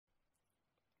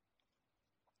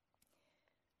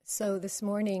So this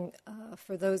morning,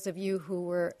 for those of you who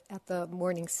were at the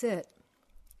morning sit,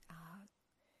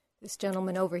 this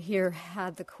gentleman over here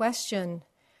had the question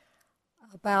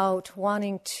about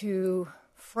wanting to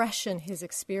freshen his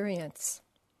experience.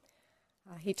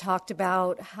 He talked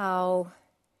about how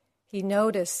he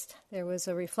noticed there was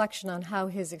a reflection on how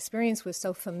his experience was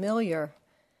so familiar.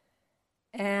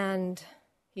 And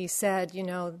he said,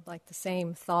 like the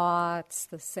same thoughts,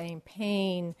 the same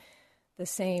pain, the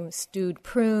same stewed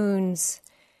prunes.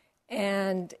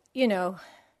 And,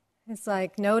 it's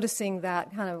like noticing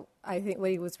that kind of, I think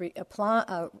what he was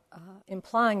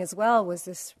implying as well was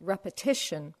this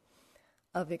repetition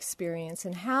of experience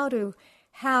and how to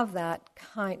have that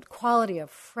quality of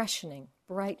freshening,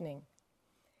 brightening.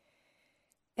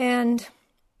 And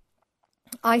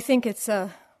I think it's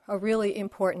a really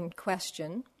important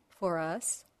question for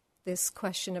us, this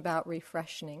question about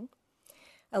refreshing.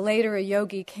 Later, a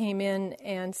yogi came in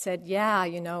and said,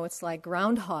 it's like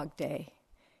Groundhog Day.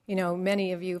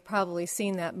 Many of you have probably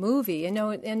seen that movie.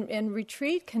 And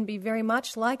retreat can be very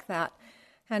much like that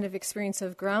kind of experience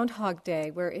of Groundhog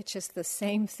Day, where it's just the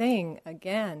same thing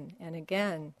again and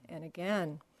again and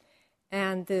again.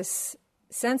 And this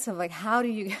sense of like, how do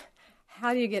you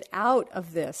get out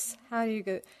of this?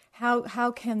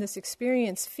 How can this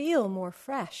experience feel more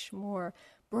fresh, more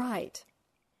bright?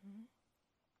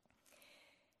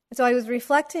 And so I was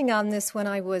reflecting on this when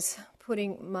I was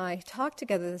putting my talk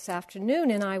together this afternoon,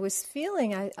 and I was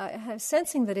feeling, I was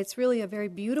sensing that it's really a very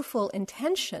beautiful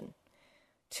intention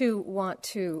to want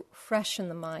to freshen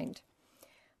the mind.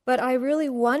 But I really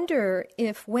wonder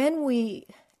if when we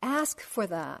ask for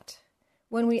that,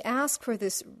 when we ask for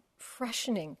this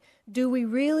freshening, do we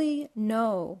really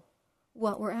know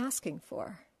what we're asking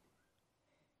for?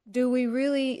 Do we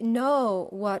really know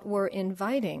what we're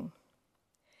inviting?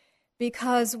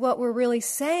 Because what we're really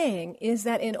saying is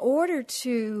that in order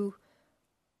to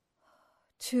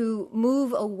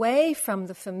move away from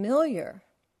the familiar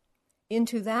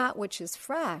into that which is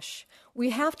fresh, we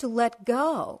have to let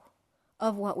go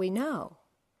of what we know.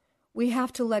 We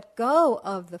have to let go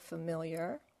of the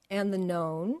familiar and the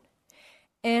known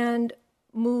and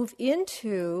move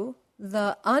into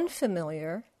the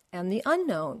unfamiliar and the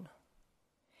unknown.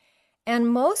 And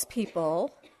most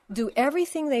people do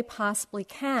everything they possibly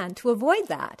can to avoid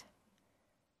that.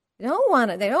 They don't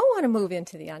want to move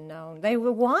into the unknown. They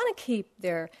will want to keep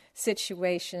their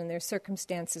situation, their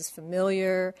circumstances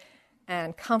familiar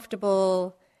and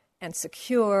comfortable and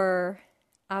secure.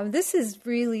 This is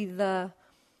really the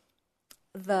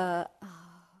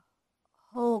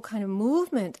whole kind of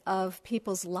movement of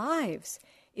people's lives,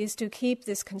 is to keep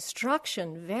this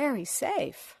construction very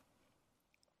safe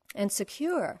and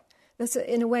secure.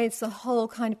 In a way, it's the whole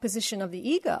kind of position of the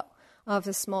ego, of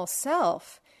the small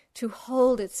self, to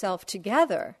hold itself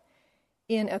together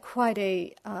in quite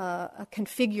a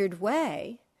configured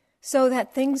way so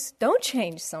that things don't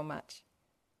change so much,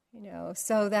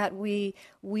 so that we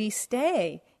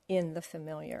stay in the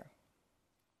familiar.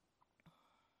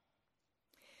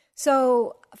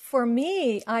 So for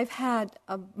me, I've had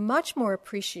a much more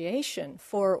appreciation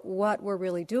for what we're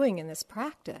really doing in this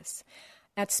practice.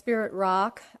 At Spirit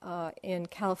Rock in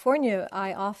California,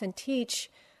 I often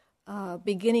teach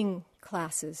beginning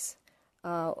classes.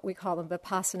 We call them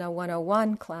Vipassana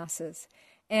 101 classes.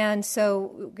 And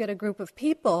so we get a group of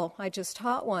people. I just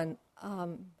taught one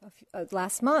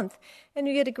last month. And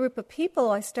you get a group of people.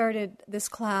 I started this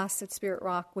class at Spirit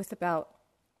Rock with about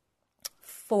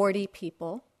 40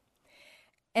 people.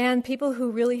 And people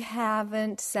who really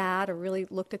haven't sat or really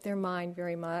looked at their mind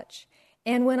very much.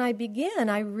 And when I begin,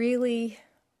 I really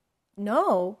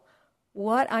know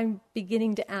what I'm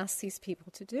beginning to ask these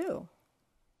people to do,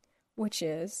 which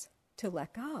is to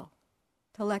let go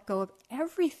of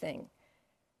everything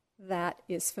that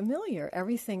is familiar,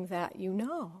 everything that you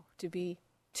know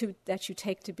that you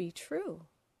take to be true.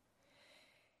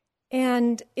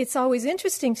 And it's always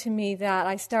interesting to me that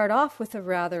I start off with a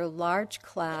rather large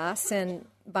class, and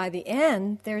by the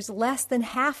end, there's less than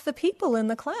half the people in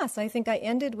the class. I think I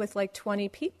ended with like 20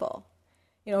 people,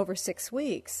 over 6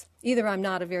 weeks. Either I'm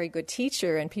not a very good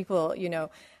teacher and people,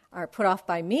 are put off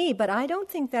by me, but I don't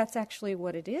think that's actually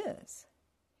what it is.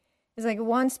 It's like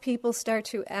once people start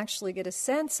to actually get a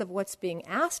sense of what's being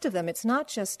asked of them, it's not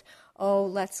just,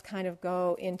 let's kind of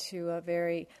go into a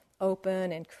very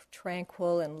open and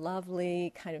tranquil and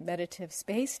lovely kind of meditative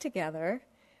space together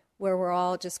where we're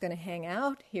all just going to hang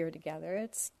out here together.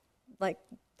 It's like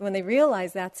when they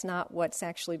realize that's not what's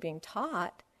actually being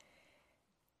taught,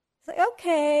 it's like,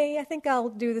 okay, I think I'll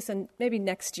do this maybe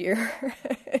next year,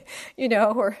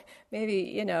 or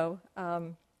maybe,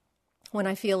 when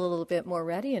I feel a little bit more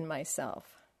ready in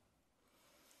myself.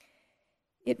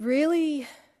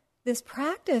 this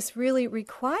practice really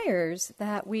requires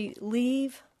that we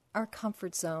leave our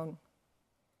comfort zone,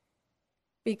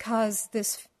 because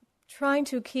this trying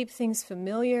to keep things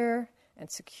familiar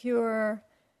and secure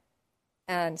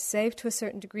and safe to a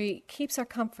certain degree keeps our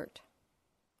comfort.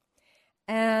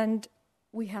 And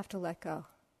we have to let go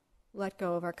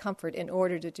of our comfort in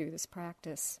order to do this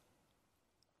practice.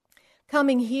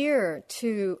 Coming here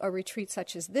to a retreat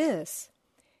such as this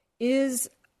is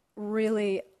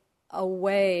really a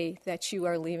way that you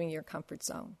are leaving your comfort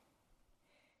zone.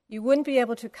 You wouldn't be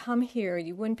able to come here,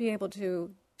 you wouldn't be able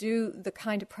to do the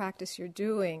kind of practice you're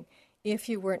doing if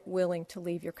you weren't willing to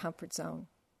leave your comfort zone.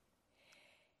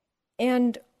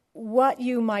 And what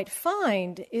you might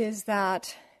find is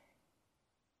that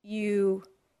the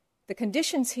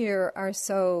conditions here are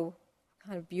so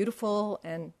kind of beautiful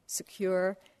and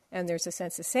secure, and there's a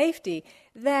sense of safety,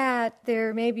 that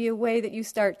there may be a way that you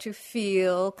start to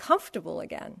feel comfortable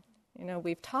again.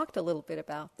 We've talked a little bit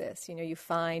about this. You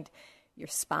find your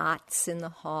spots in the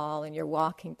hall and your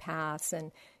walking paths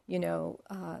and,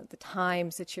 the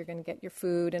times that you're going to get your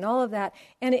food and all of that.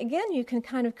 And again, you can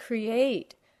kind of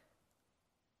create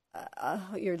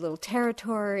your little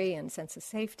territory and sense of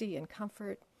safety and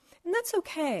comfort. And that's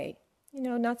okay.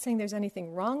 Not saying there's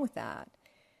anything wrong with that.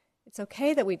 It's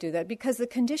okay that we do that because the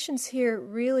conditions here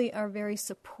really are very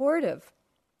supportive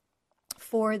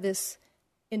for this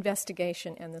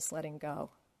investigation and this letting go.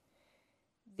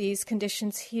 These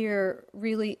conditions here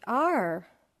really are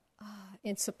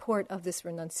in support of this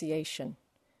renunciation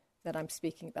that I'm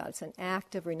speaking about. It's an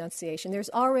act of renunciation.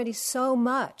 There's already so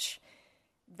much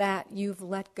that you've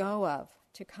let go of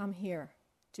to come here,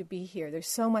 to be here. There's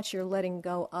so much you're letting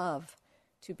go of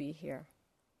to be here.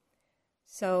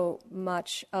 So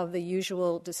much of the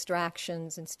usual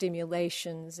distractions and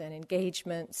stimulations and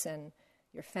engagements and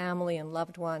your family and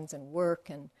loved ones and work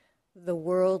and the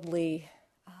worldly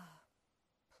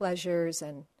pleasures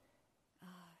and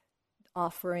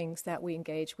offerings that we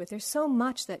engage with. There's so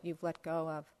much that you've let go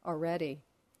of already.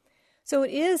 So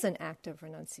it is an act of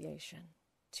renunciation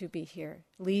to be here,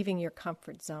 leaving your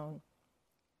comfort zone.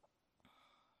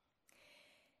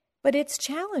 But it's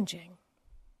challenging.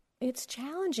 It's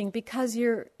challenging because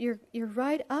you're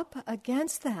right up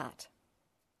against that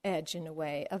edge in a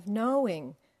way of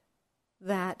knowing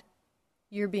that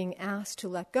you're being asked to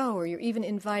let go, or you're even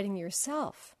inviting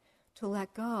yourself to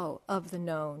let go of the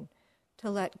known, to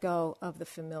let go of the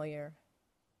familiar.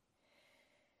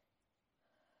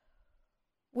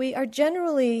 We are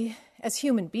generally, as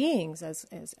human beings, as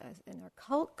in our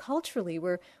culturally,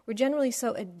 we're generally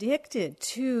so addicted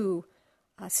to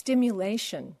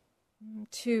stimulation,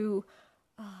 to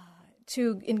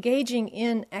engaging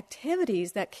in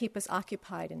activities that keep us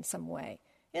occupied in some way.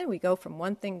 And we go from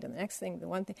one thing to the next thing to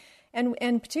one thing.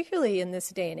 And particularly in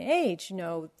this day and age,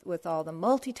 with all the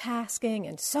multitasking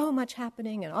and so much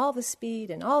happening and all the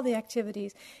speed and all the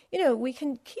activities, we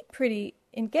can keep pretty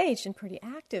engaged and pretty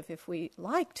active if we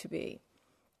like to be.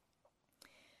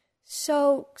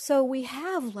 So we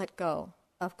have let go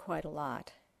of quite a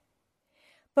lot.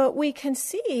 But we can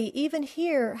see, even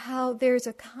here, how there's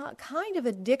a kind of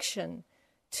addiction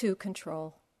to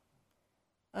control.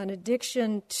 An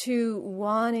addiction to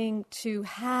wanting to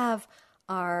have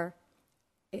our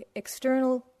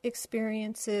external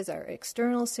experiences, our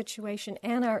external situation,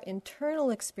 and our internal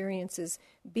experiences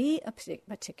be a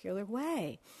particular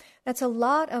way. That's a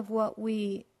lot of what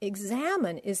we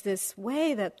examine, is this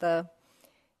way that the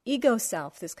ego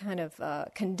self, this kind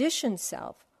of conditioned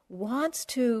self, wants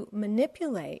to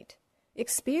manipulate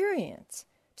experience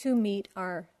to meet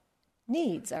our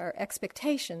needs, our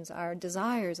expectations, our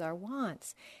desires, our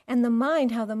wants. And the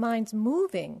mind, how the mind's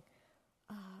moving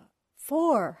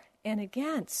for and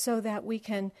against, so that we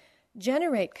can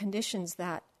generate conditions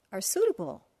that are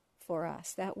suitable for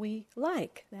us, that we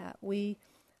like, that we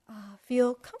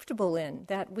feel comfortable in,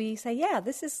 that we say, yeah,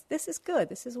 this is good,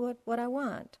 this is what I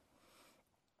want.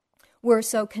 We're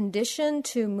so conditioned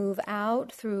to move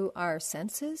out through our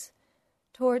senses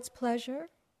towards pleasure.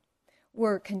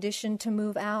 We're conditioned to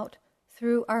move out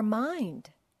through our mind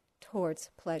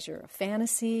towards pleasure,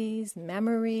 fantasies,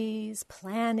 memories,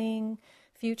 planning,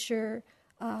 future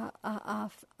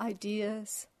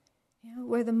ideas,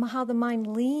 where how the mind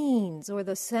leans, or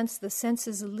the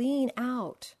senses lean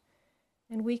out,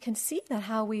 and we can see that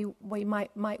how we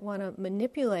might want to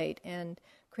manipulate and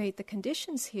create the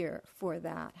conditions here for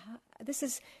that. This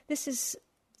is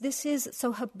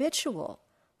so habitual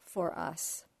for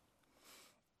us.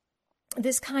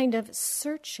 This kind of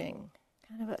searching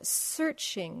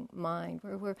mind,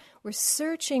 where we're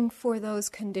searching for those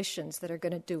conditions that are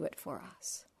going to do it for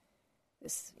us.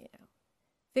 This,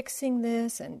 fixing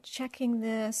this and checking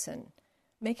this and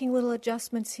making little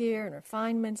adjustments here and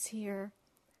refinements here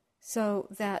so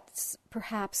that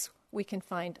perhaps we can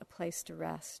find a place to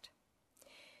rest.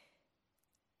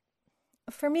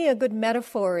 For me, a good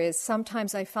metaphor is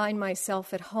sometimes I find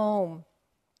myself at home.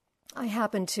 I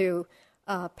happen to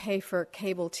pay for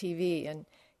cable TV, and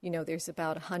there's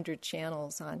about 100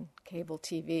 channels on cable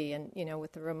TV, and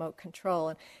with the remote control.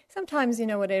 And sometimes,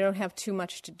 when I don't have too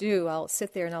much to do, I'll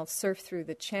sit there and I'll surf through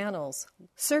the channels,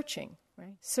 searching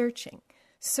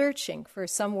for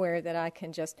somewhere that I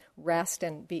can just rest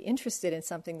and be interested in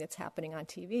something that's happening on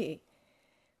TV.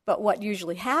 But what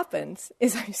usually happens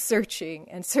is I'm searching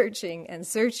and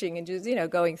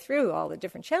just, going through all the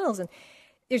different channels, and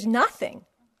there's nothing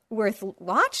worth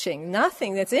watching,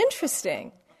 nothing that's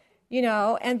interesting,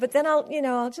 but then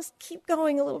I'll just keep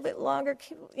going a little bit longer,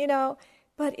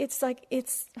 but it's like,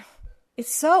 it's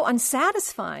so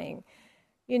unsatisfying,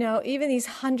 even these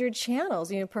 100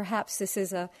 channels, perhaps this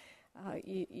is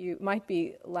you might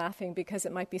be laughing because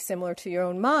it might be similar to your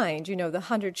own mind, the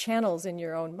 100 channels in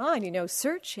your own mind,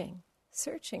 searching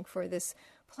for this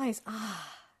place.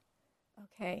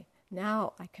 Okay,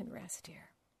 now I can rest here.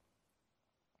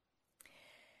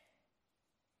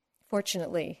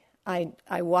 Fortunately,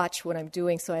 I watch what I'm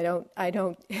doing, so I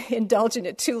don't indulge in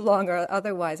it too long, or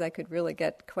otherwise I could really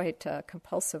get quite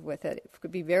compulsive with it. It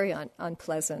could be very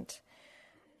unpleasant.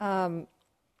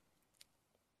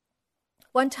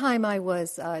 One time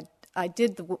I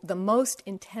did the most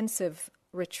intensive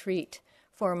retreat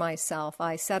for myself.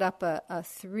 I set up a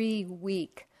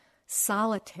 3-week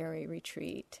solitary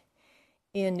retreat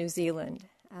in New Zealand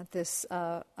at this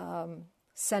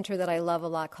center that I love a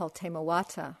lot called Te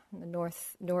Mawata, in the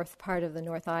north part of the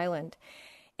North Island.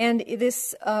 And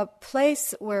this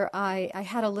place where I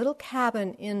had a little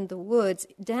cabin in the woods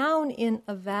down in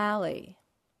a valley.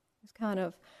 It was kind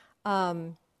of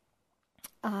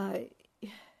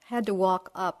had to walk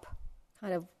up,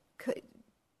 it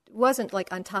wasn't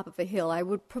like on top of a hill. I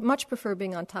would much prefer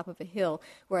being on top of a hill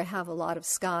where I have a lot of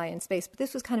sky and space, but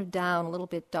this was kind of down, a little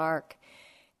bit dark,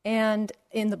 and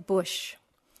in the bush.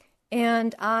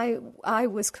 And I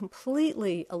was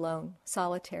completely alone,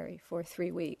 solitary for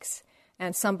 3 weeks.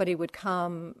 And somebody would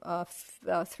come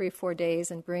 3 or 4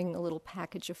 days and bring a little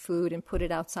package of food and put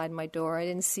it outside my door. I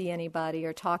didn't see anybody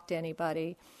or talk to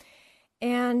anybody.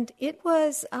 And it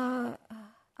was, I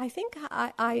think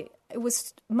it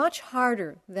was much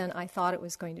harder than I thought it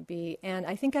was going to be. And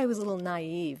I think I was a little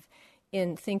naive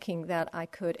in thinking that I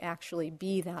could actually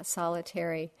be that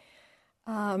solitary.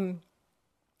 And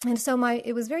so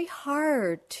it was very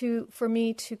hard for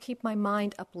me to keep my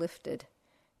mind uplifted,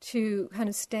 to kind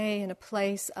of stay in a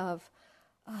place of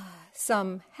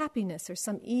some happiness or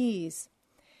some ease.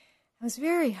 It was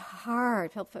very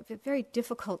hard, felt very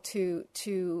difficult to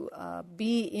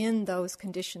be in those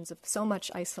conditions of so much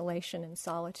isolation and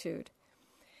solitude.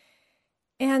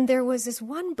 And there was this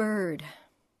one bird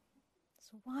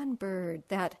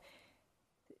that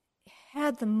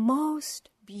had the most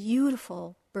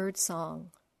beautiful bird song.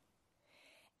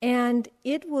 And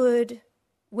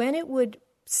when it would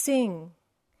sing,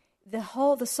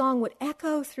 the song would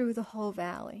echo through the whole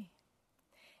valley.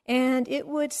 And it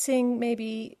would sing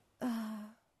maybe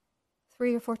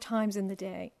 3 or 4 times in the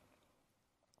day.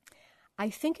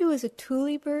 I think it was a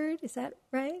tule bird. Is that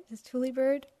right? It's a tule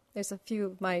bird. There's a few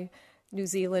of my New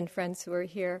Zealand friends who are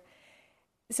here.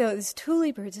 So this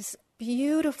tule bird, this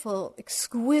beautiful,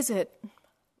 exquisite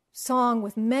song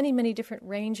with many, many different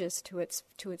ranges to its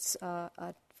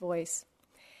voice.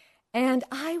 And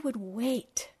I would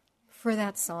wait for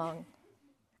that song.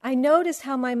 I noticed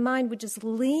how my mind would just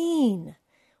lean,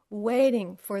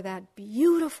 waiting for that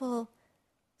beautiful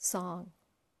song.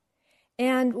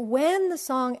 And when the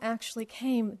song actually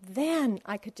came, then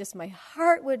I could my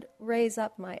heart would raise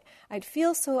up, I'd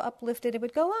feel so uplifted. It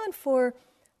would go on for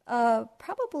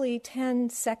probably 10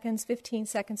 seconds, 15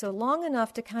 seconds, so long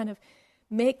enough to kind of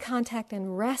make contact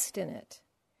and rest in it.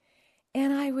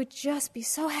 And I would just be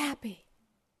so happy,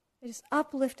 just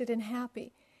uplifted and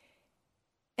happy.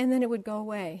 And then it would go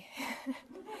away.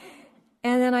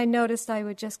 And then I noticed I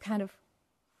would just kind of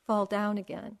fall down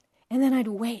again. And then I'd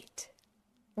wait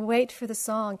for the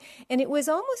song. And it was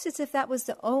almost as if that was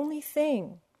the only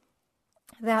thing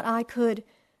that I could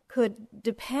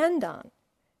depend on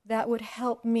that would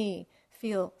help me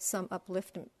feel some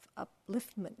upliftment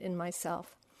in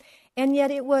myself. And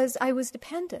yet I was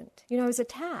dependent. I was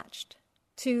attached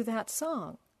to that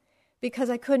song because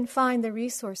I couldn't find the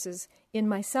resources in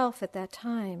myself at that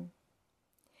time.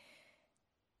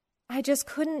 I just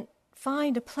couldn't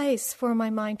find a place for my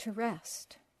mind to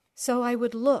rest. So I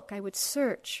would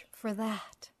search for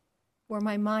that. where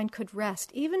my mind could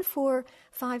rest, even for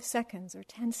 5 seconds or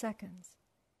 10 seconds.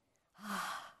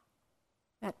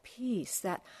 That peace,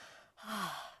 that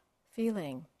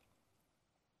feeling.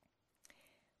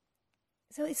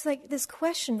 So it's like this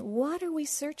question, what are we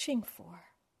searching for?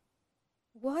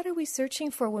 What are we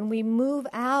searching for when we move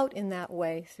out in that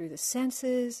way through the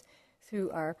senses,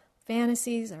 through our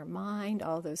fantasies, our mind,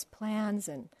 all those plans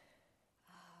and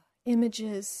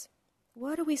images?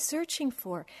 What are we searching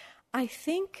for? I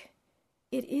think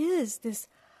it is this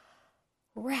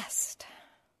rest,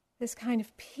 this kind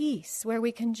of peace where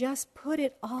we can just put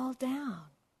it all down.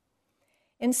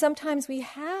 And sometimes we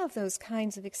have those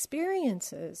kinds of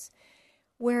experiences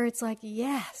where it's like,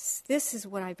 yes, this is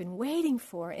what I've been waiting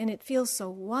for, and it feels so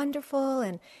wonderful,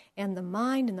 and the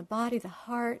mind and the body, the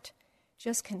heart,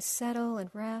 just can settle and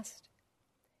rest.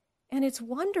 And it's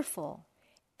wonderful,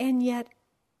 and yet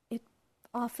it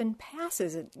often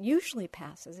passes. It usually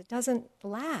passes. It doesn't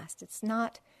last. It's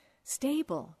not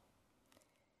stable.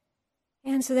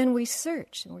 And so then we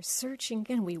search, and we're searching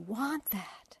again. We want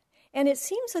that. And it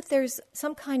seems that there's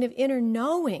some kind of inner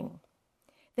knowing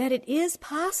that it is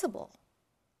possible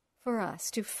for us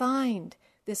to find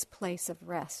this place of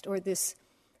rest, or this,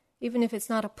 even if it's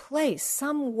not a place,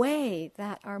 some way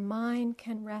that our mind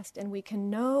can rest and we can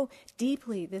know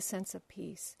deeply this sense of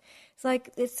peace.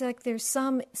 It's like there's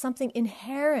something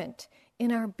inherent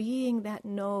in our being that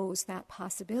knows that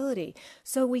possibility.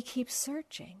 So we keep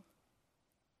searching.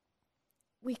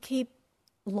 We keep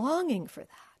longing for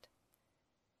that.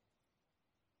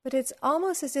 But it's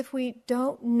almost as if we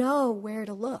don't know where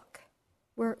to look.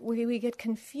 We get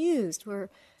confused.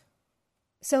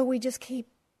 So we just keep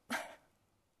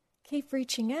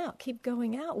reaching out, keep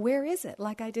going out. Where is it?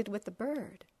 Like I did with the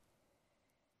bird.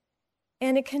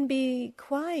 And it can be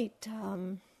quite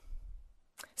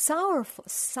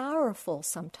sorrowful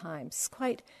sometimes,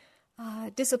 quite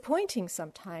disappointing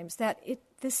sometimes that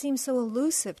this seems so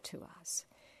elusive to us.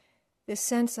 This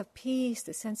sense of peace,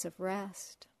 this sense of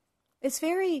rest. It's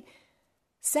very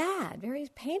sad, very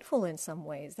painful in some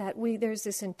ways, that there's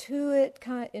this intuitive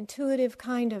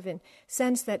kind of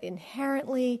sense that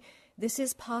inherently this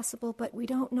is possible, but we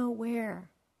don't know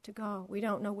where to go. We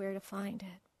don't know where to find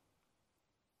it.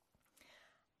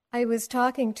 I was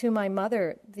talking to my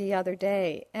mother the other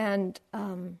day, and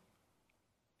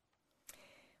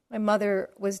my mother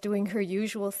was doing her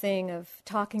usual thing of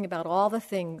talking about all the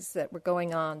things that were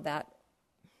going on that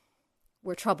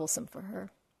were troublesome for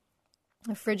her.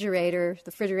 The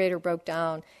refrigerator broke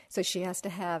down, so she has to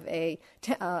have a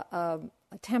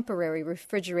temporary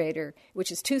refrigerator,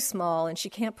 which is too small, and she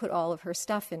can't put all of her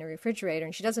stuff in a refrigerator,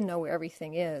 and she doesn't know where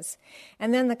everything is.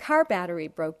 And then the car battery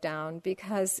broke down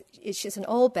because it's just an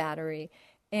old battery,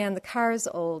 and the car's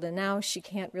old, and now she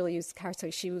can't really use the car,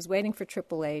 so she was waiting for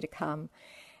AAA to come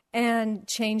and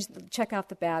check out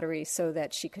the battery so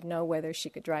that she could know whether she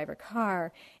could drive her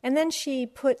car. And then she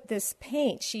put this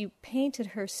paint. She painted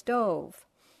her stove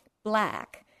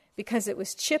black because it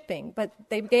was chipping, but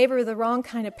they gave her the wrong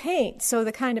kind of paint. So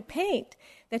the kind of paint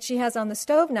that she has on the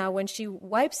stove now, when she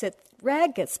wipes it,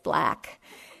 rag gets black.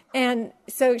 And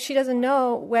so she doesn't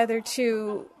know whether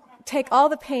to take all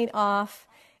the paint off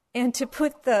and to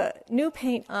put the new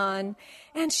paint on.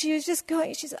 And she was just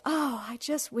going, she said, oh, I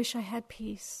just wish I had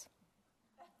peace.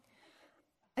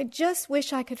 I just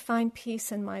wish I could find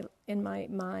peace in my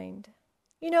mind.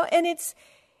 And it's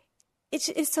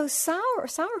so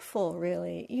sorrowful,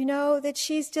 really, that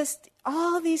she's just,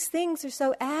 all these things are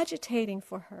so agitating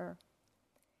for her.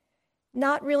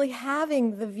 Not really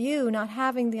having the view, not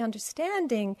having the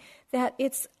understanding that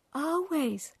it's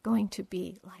always going to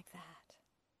be like that.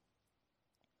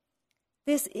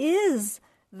 These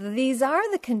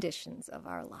are the conditions of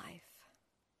our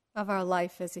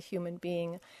life as a human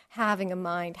being, having a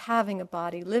mind, having a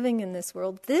body, living in this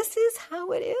world. This is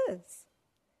how it is.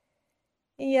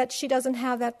 And yet she doesn't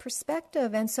have that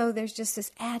perspective, and so there's just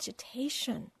this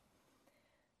agitation,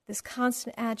 this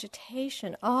constant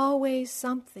agitation. Always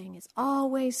something, it's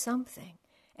always something,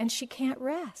 and she can't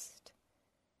rest.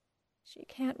 She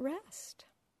can't rest.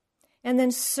 And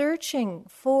then searching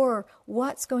for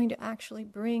what's going to actually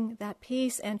bring that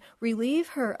peace and relieve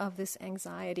her of this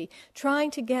anxiety, trying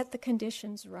to get the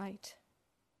conditions right.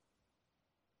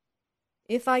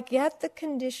 If I get the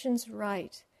conditions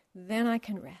right, then I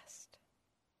can rest.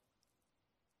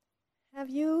 Have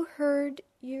you heard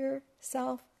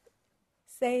yourself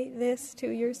say this to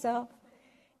yourself?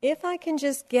 If I can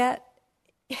just get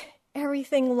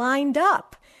everything lined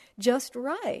up just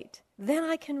right, then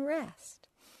I can rest.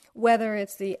 Whether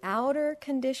it's the outer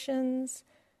conditions,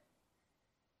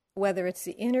 whether it's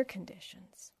the inner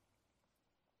conditions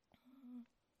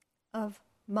of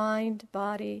mind,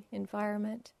 body,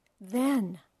 environment,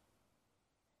 then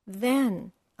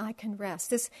I can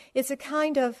rest. It's a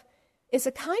kind of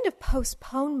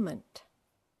postponement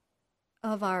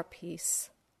of our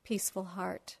peaceful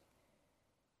heart.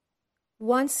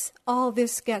 Once all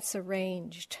this gets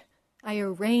arranged, I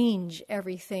arrange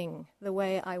everything the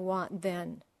way I want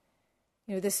then.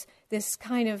 This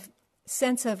kind of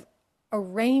sense of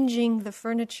arranging the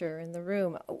furniture in the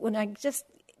room, when I just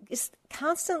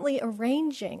constantly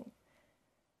arranging,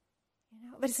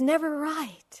 but it's never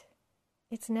right.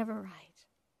 It's never right.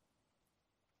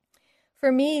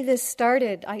 For me, this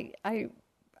started, I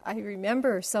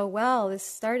remember so well, this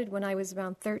started when I was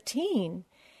around 13,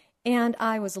 and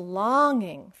I was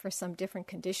longing for some different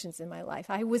conditions in my life.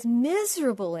 I was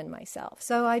miserable in myself,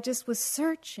 so I just was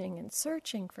searching and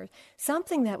searching for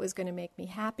something that was going to make me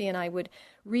happy, and I would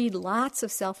read lots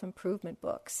of self-improvement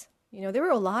books. There were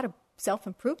a lot of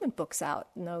self-improvement books out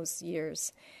in those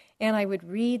years, and I would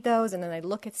read those, and then I'd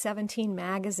look at 17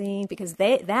 magazine, because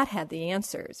that had the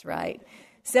answers, right?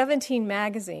 17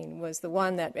 magazine was the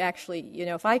one that actually,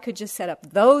 if I could just set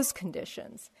up those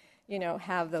conditions,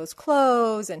 have those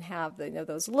clothes and have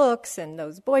those looks and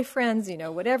those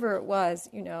boyfriends, whatever it was,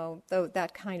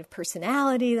 that kind of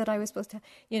personality that I was supposed to,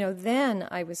 then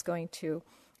I was going to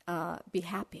be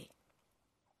happy.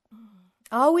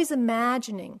 Always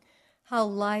imagining how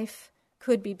life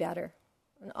could be better,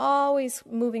 and always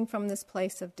moving from this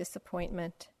place of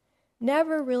disappointment,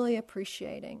 never really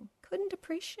couldn't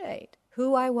appreciate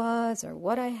who I was or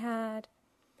what I had.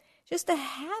 Just this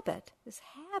habit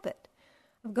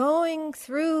of going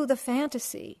through the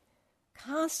fantasy,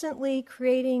 constantly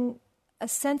creating a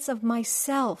sense of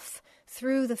myself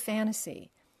through the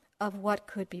fantasy of what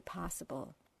could be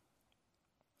possible.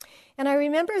 And I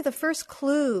remember the first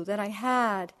clue that I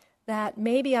had that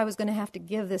maybe I was going to have to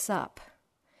give this up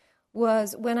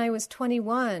was when I was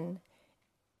 21.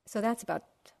 So that's about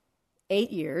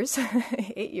 8 years,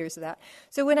 8 years of that.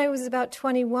 So when I was about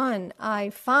 21,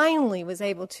 I finally was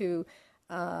able to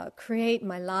create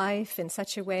my life in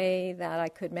such a way that I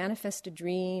could manifest a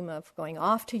dream of going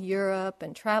off to Europe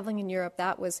and traveling in Europe.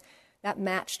 That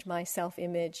matched my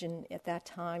self-image, and at that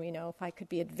time, if I could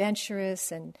be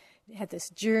adventurous and had this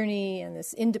journey and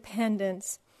this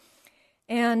independence.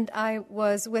 And I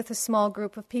was with a small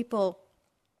group of people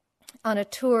on a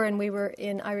tour,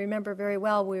 and I remember very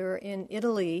well, we were in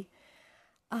Italy,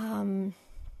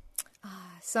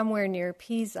 somewhere near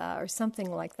Pisa or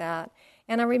something like that.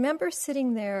 And I remember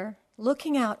sitting there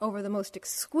looking out over the most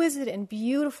exquisite and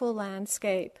beautiful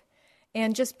landscape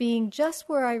and just being just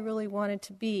where I really wanted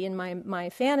to be in my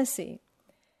fantasy.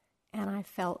 And I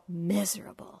felt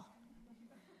miserable.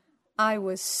 I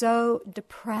was so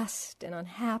depressed and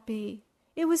unhappy.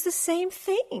 It was the same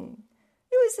thing.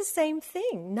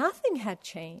 Nothing had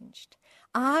changed.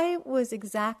 I was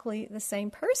exactly the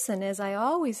same person as I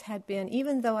always had been,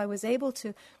 even though I was able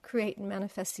to create and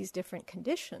manifest these different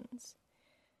conditions.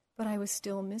 But I was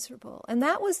still miserable. And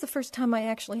that was the first time I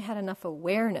actually had enough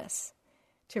awareness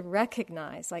to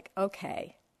recognize,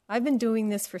 okay, I've been doing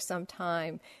this for some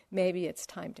time. Maybe it's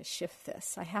time to shift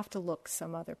this. I have to look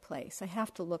some other place. I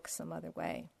have to look some other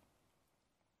way.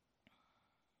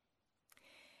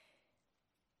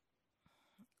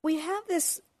 We have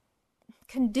this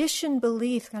conditioned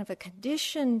belief, kind of a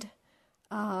conditioned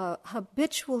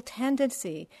habitual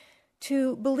tendency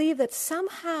to believe that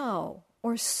somehow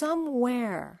or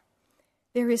somewhere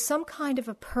there is some kind of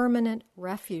a permanent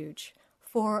refuge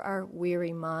for our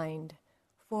weary mind,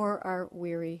 for our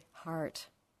weary heart.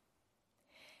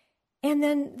 And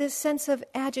then this sense of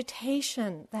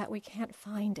agitation that we can't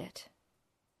find it.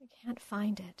 We can't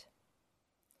find it.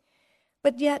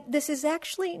 But yet this is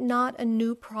actually not a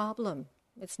new problem.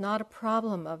 It's not a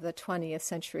problem of the 20th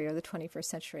century or the 21st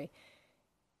century.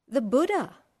 The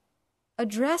Buddha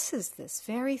addresses this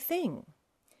very thing,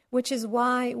 which is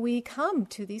why we come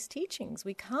to these teachings,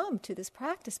 we come to this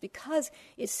practice, because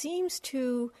it seems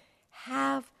to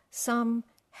have some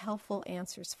helpful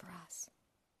answers for us.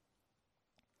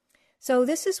 So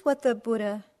this is what the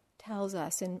Buddha tells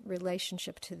us in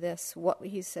relationship to this. What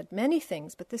he said many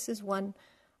things, but this is one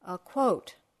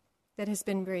quote that has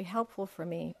been very helpful for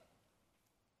me.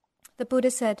 The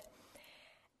Buddha said,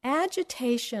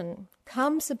 "Agitation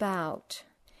comes about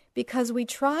because we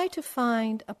try to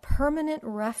find a permanent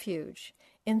refuge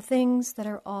in things that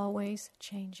are always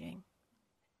changing."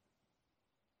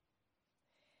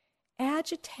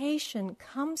 Agitation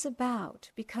comes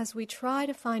about because we try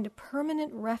to find a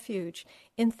permanent refuge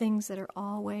in things that are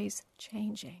always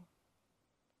changing.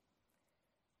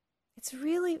 It's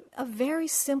really a very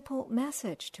simple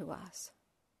message to us.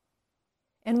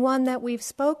 and one that we've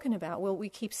spoken about, we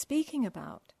keep speaking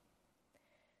about.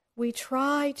 We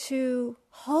try to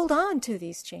hold on to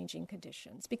these changing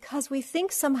conditions because we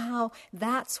think somehow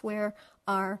that's where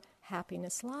our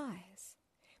happiness lies.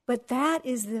 But that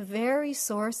is the very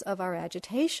source of our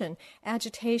agitation.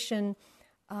 Agitation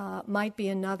might be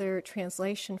another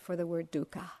translation for the word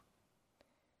dukkha.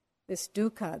 This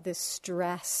dukkha, this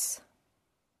stress,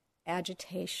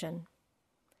 agitation,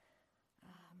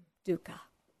 dukkha.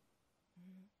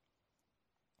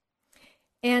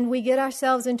 And we get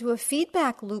ourselves into a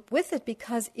feedback loop with it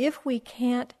because if we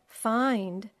can't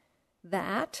find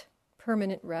that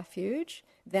permanent refuge,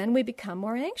 then we become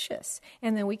more anxious.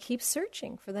 And then we keep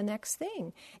searching for the next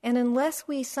thing. And unless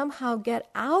we somehow get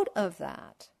out of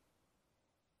that,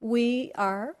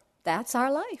 that's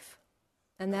our life.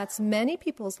 And that's many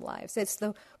people's lives. It's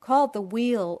called the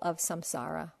wheel of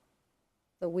samsara,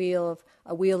 a wheel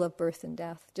of birth and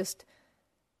death, just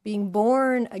being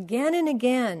born again and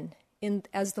again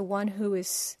as the one who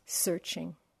is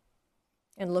searching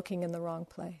and looking in the wrong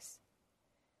place.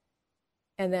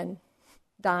 And then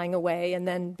dying away, and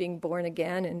then being born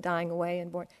again and dying away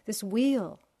and born. This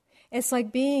wheel. It's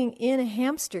like being in a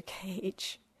hamster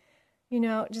cage,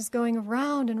 just going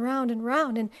around and round and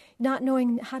round and not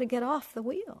knowing how to get off the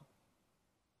wheel.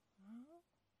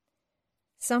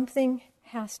 Something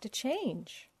has to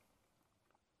change.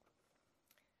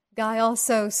 Guy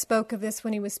also spoke of this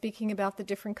when he was speaking about the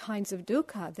different kinds of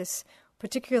dukkha, this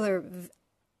particular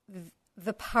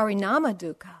viparinama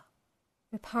dukkha.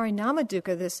 Viparinama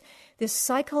dukkha, this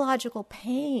psychological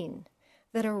pain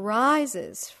that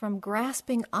arises from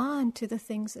grasping on to the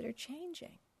things that are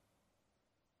changing.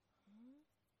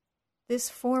 This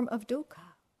form of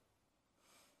dukkha.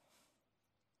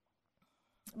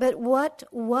 But what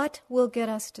will get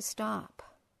us to stop?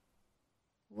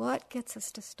 What gets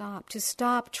us to stop? To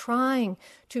stop trying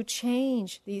to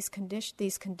change these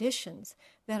conditions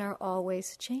that are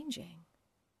always changing.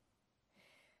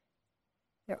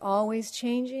 They're always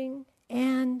changing,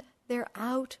 and they're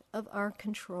out of our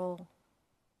control.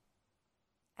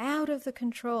 Out of the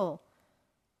control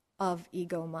of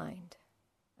ego mind,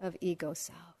 of ego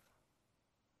self.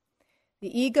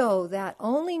 The ego that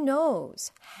only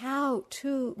knows how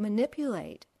to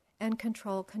manipulate and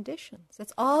control conditions.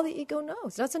 That's all the ego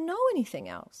knows. It doesn't know anything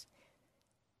else.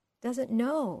 It doesn't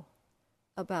know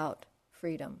about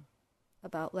freedom,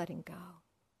 about letting go.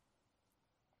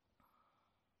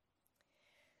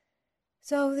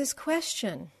 So this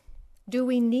question, do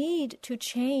we need to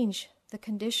change the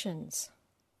conditions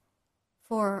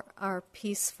for our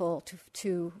peaceful,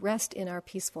 to rest in our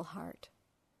peaceful heart,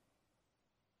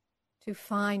 to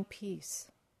find peace?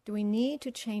 Do we need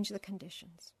to change the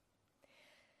conditions?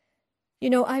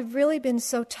 I've really been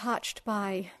so touched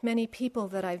by many people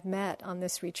that I've met on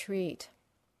this retreat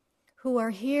who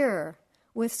are here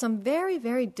with some very,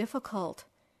 very difficult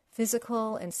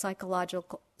physical and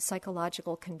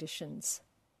psychological conditions.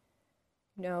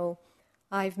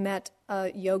 I've met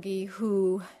a yogi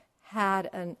who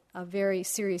had a very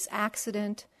serious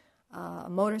accident, a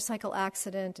motorcycle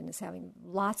accident, and is having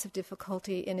lots of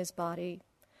difficulty in his body.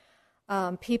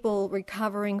 People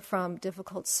recovering from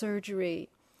difficult surgery.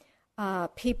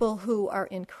 People who are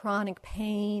in chronic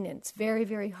pain, and it's very,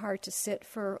 very hard to sit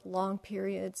for long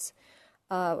periods.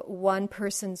 One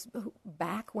person's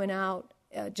back went out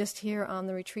just here on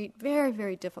the retreat. Very,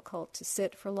 very difficult to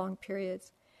sit for long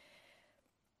periods.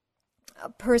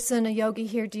 A yogi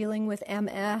here dealing with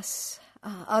MS.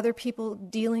 Other people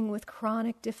dealing with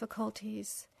chronic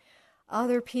difficulties.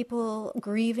 Other people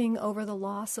grieving over the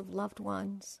loss of loved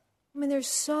ones. There's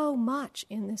so much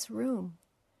in this room.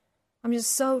 I'm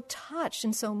just so touched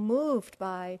and so moved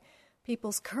by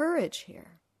people's courage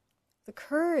here. The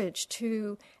courage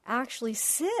to actually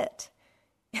sit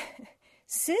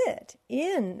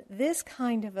in this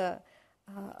kind of a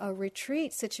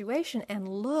retreat situation and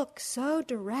look so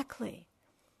directly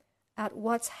at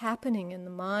what's happening in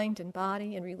the mind and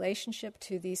body in relationship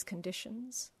to these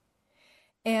conditions,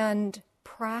 and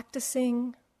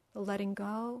practicing the letting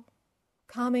go,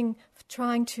 trying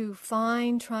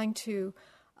to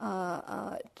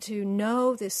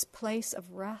know this place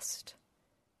of rest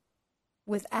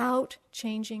without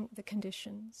changing the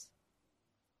conditions.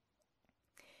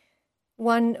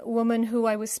 One woman who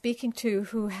I was speaking to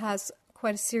who has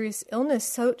quite a serious illness,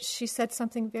 so she said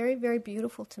something very, very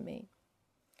beautiful to me.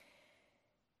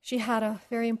 She had a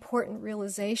very important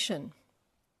realization.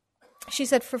 She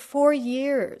said for 4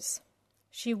 years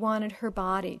she wanted her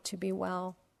body to be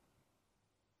well.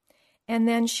 And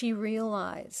then she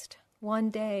realized one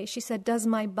day, she said, does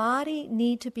my body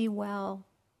need to be well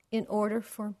in order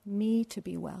for me to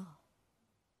be well?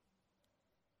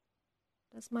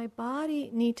 Does my body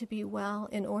need to be well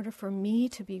in order for me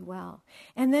to be well?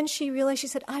 And then she realized, she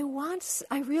said, I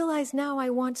realize now I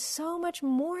want so much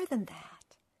more than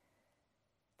that.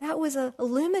 That was a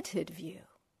limited view,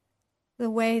 the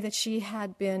way that she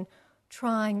had been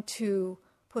trying to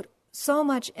put so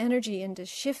much energy into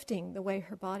shifting the way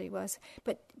her body was.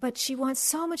 But she wants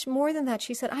so much more than that.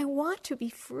 She said, I want to be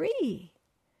free.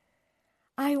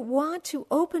 I want to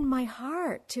open my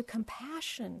heart to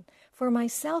compassion for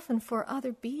myself and for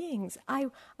other beings.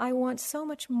 I want so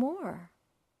much more.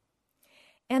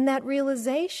 And that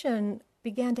realization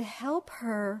began to help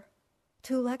her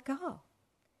to let go,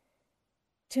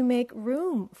 to make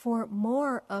room for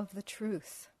more of the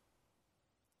truth,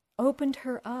 opened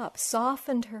her up,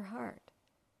 softened her heart,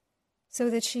 so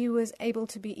that she was able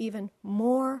to be even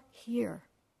more here,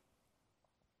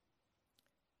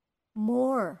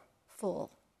 more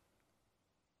full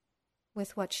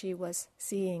with what she was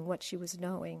seeing, what she was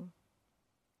knowing.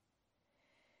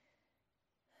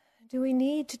 Do we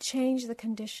need to change the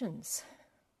conditions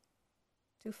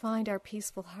to find our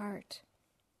peaceful heart?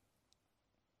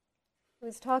 I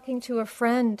was talking to a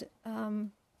friend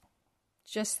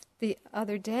just the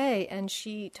other day, and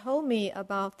she told me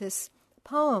about this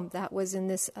poem that was in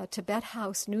this Tibet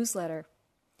House newsletter.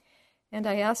 And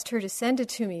I asked her to send it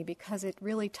to me because it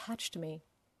really touched me.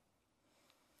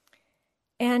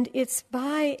 And it's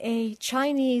by a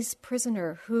Chinese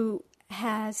prisoner who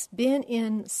has been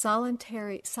in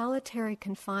solitary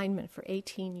confinement for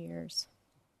 18 years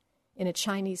in a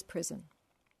Chinese prison.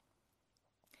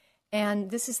 And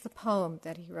this is the poem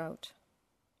that he wrote.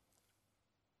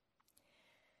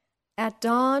 At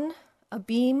dawn, a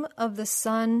beam of the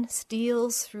sun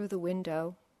steals through the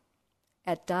window.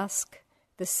 At dusk,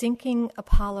 the sinking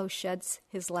Apollo sheds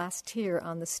his last tear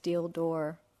on the steel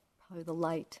door, probably the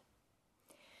light.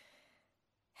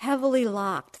 Heavily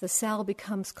locked, the cell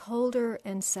becomes colder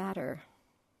and sadder.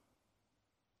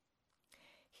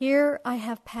 Here I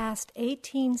have passed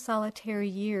 18 solitary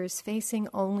years facing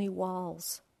only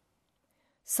walls.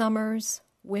 Summers,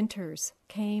 winters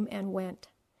came and went.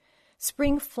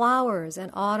 Spring flowers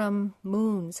and autumn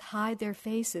moons hide their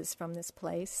faces from this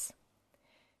place.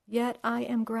 Yet I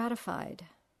am gratified.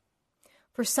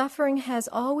 For suffering has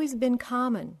always been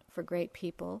common for great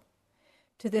people.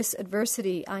 To this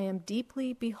adversity I am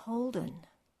deeply beholden.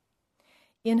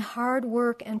 In hard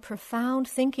work and profound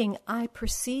thinking I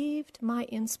perceived my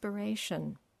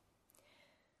inspiration.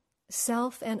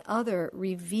 Self and other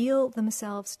reveal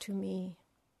themselves to me.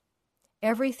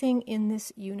 Everything in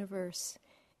this universe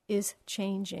is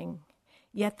changing,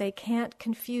 yet they can't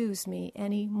confuse me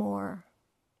any more.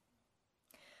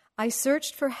 I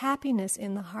searched for happiness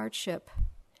in the hardship,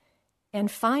 and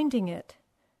finding it,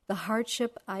 the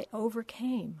hardship I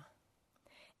overcame,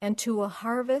 and to a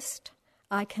harvest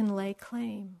I can lay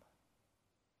claim.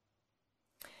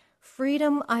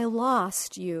 Freedom I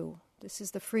lost you. This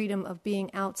is the freedom of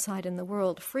being outside in the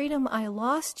world. Freedom I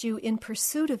lost you in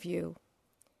pursuit of you.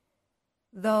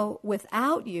 Though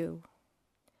without you,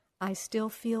 I still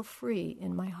feel free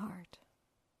in my heart.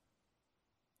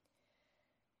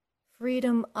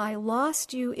 Freedom I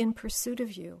lost you in pursuit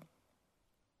of you.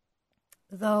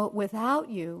 Though without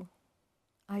you,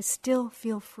 I still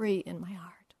feel free in my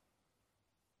heart.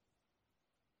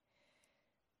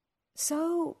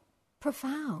 So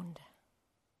profound,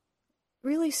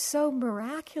 really so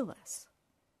miraculous,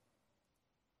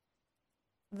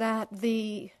 that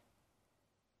the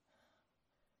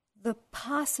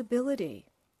possibility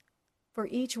for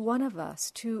each one of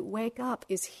us to wake up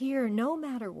is here no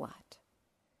matter what.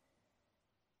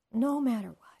 No matter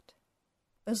what.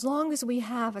 As long as we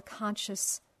have a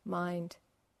conscious mind,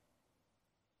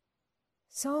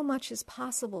 so much is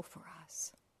possible for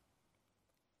us.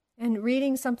 And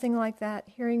reading something like that,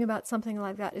 hearing about something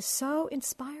like that is so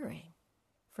inspiring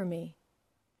for me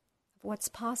of what's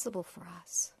possible for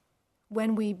us.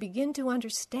 When we begin to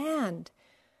understand,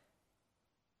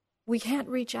 we can't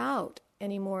reach out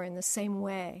anymore in the same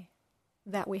way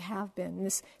that we have been.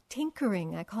 This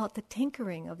tinkering, I call it the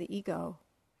tinkering of the ego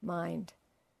mind,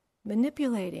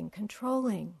 manipulating,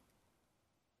 controlling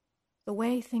the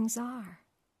way things are.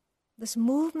 This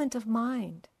movement of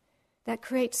mind that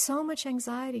creates so much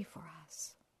anxiety for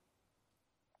us.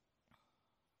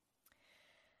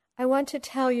 I want to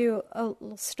tell you a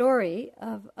little story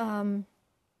of a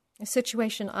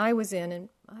situation I was in, and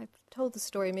I've told the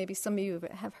story, maybe some of you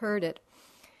have heard it,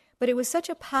 but it was such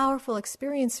a powerful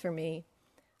experience for me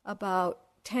about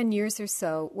 10 years or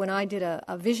so when I did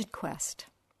a vision quest.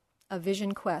 A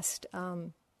vision quest.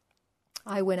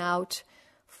 I went out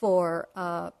for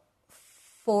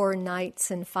 4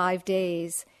 nights and 5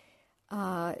 days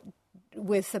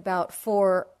with about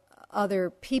 4 other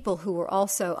people who were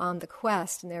also on the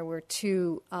quest, and there were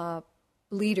two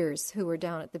leaders who were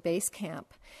down at the base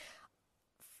camp.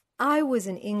 I was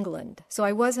in England, so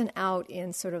I wasn't out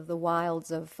in sort of the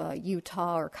wilds of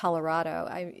Utah or Colorado.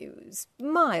 It was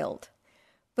mild,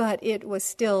 but it was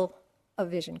still a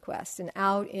vision quest, and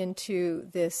out into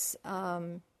this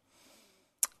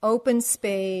open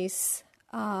space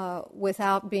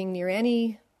without being near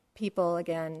any people,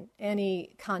 again,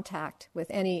 any contact with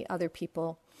any other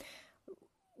people.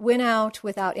 Went out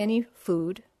without any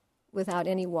food, without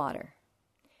any water.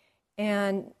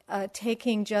 And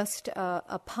taking just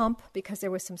a pump, because there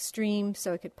was some stream,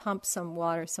 so I could pump some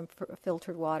water, some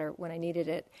filtered water when I needed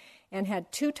it, and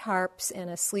had 2 tarps and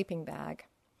a sleeping bag.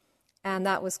 And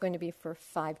that was going to be for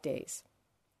 5 days.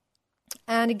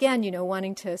 And again,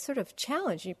 wanting to sort of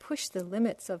challenge, you push the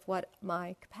limits of what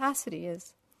my capacity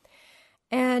is.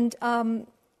 And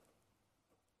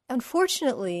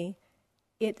unfortunately,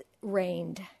 it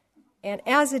rained. And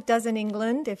as it does in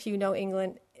England, if you know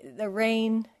England, the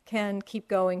rain can keep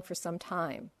going for some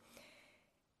time.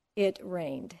 It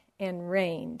rained and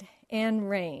rained and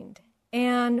rained.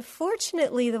 And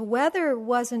fortunately, the weather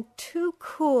wasn't too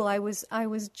cool. I was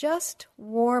just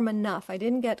warm enough. I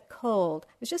didn't get cold.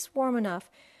 It was just warm enough.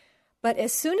 But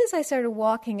as soon as I started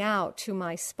walking out to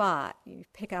my spot, you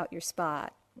pick out your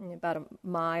spot, about a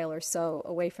mile or so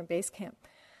away from base camp,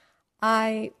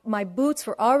 my boots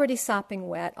were already sopping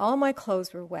wet. All my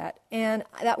clothes were wet, and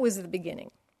that was the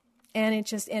beginning. And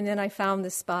then I found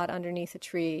this spot underneath a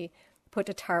tree, put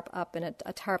a tarp up and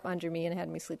a tarp under me, and had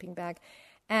my sleeping bag,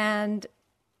 and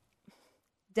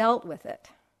dealt with it.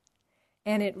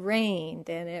 And it rained,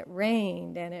 and it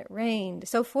rained, and it rained.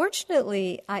 So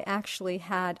fortunately, I actually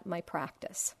had my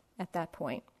practice at that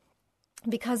point,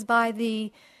 because by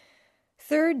the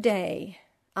 3rd day,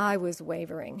 I was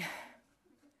wavering.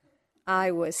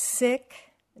 I was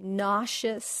sick,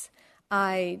 nauseous.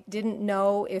 I didn't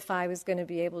know if I was going to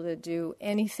be able to do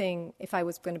anything, if I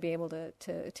was going to be able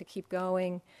to keep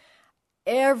going.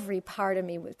 Every part of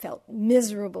me felt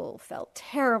miserable, felt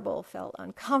terrible, felt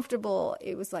uncomfortable.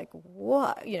 It was like,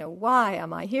 what? Why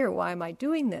am I here? Why am I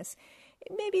doing this?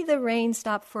 Maybe the rain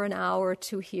stopped for an hour or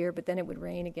 2 here, but then it would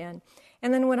rain again.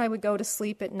 And then when I would go to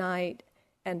sleep at night,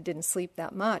 and didn't sleep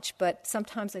that much, but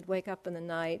sometimes I'd wake up in the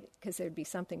night because there'd be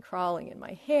something crawling in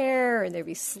my hair, and there'd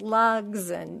be slugs,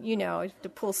 and, I had to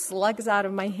pull slugs out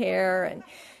of my hair, and,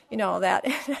 that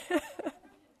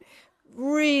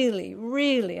really,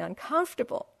 really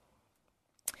uncomfortable.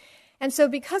 And so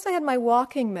because I had my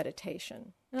walking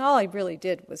meditation, and all I really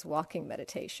did was walking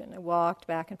meditation, I walked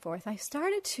back and forth, I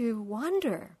started to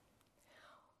wonder,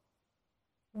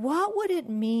 what would it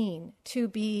mean to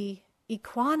be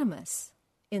equanimous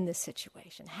in this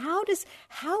situation? How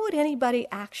would anybody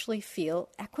actually feel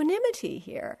equanimity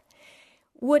here?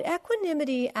 Would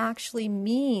equanimity actually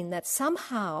mean that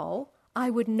somehow I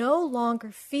would no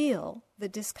longer feel the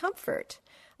discomfort?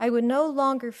 I would no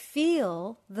longer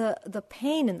feel the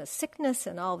pain and the sickness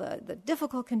and all the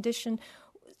difficult conditions.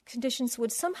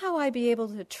 Would somehow I be able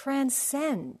to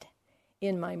transcend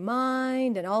in my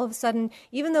mind, and all of a sudden,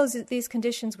 even though these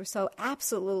conditions were so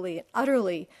absolutely and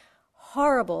utterly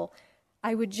horrible,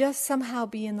 I would just somehow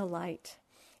be in the light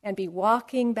and be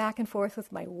walking back and forth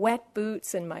with my wet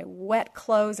boots and my wet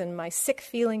clothes and my sick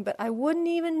feeling, but I wouldn't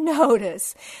even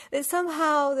notice that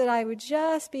somehow that I would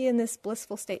just be in this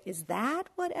blissful state. Is that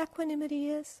what equanimity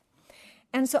is?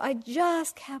 And so I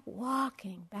just kept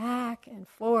walking back and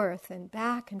forth and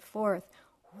back and forth.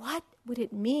 What would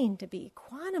it mean to be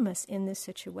equanimous in this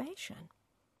situation?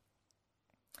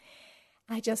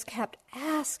 I just kept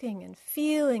asking and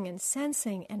feeling and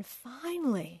sensing, and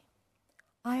finally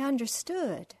I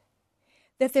understood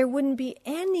that there wouldn't be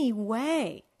any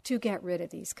way to get rid of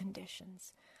these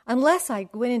conditions unless I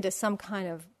went into some kind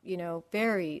of,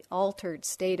 very altered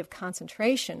state of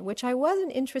concentration, which I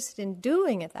wasn't interested in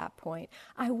doing at that point.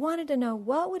 I wanted to know,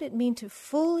 what would it mean to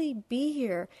fully be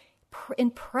here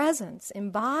in presence,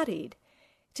 embodied,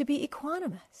 to be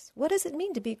equanimous? What does it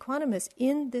mean to be equanimous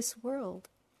in this world?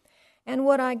 And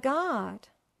what I got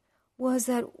was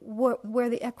that where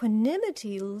the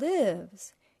equanimity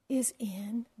lives is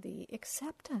in the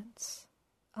acceptance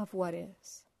of what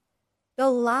is.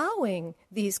 Allowing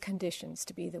these conditions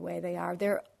to be the way they are.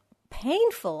 They're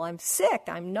painful, I'm sick,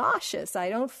 I'm nauseous, I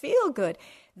don't feel good.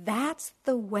 That's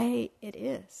the way it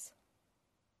is.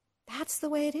 That's the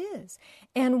way it is.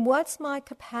 And what's my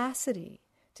capacity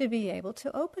to be able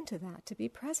to open to that, to be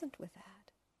present with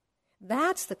that?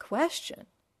 That's the question.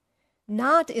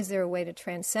 Not, is there a way to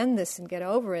transcend this and get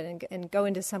over it and go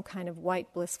into some kind of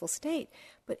white blissful state,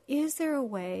 but is there a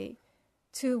way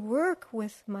to work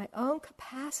with my own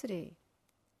capacity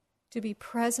to be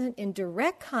present in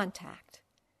direct contact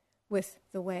with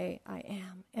the way I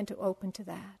am, and to open to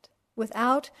that,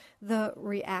 without the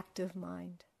reactive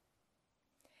mind.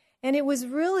 And it was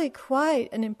really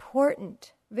quite an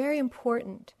important, very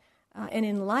important, and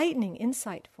enlightening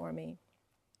insight for me,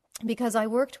 because I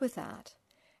worked with that.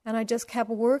 And I just kept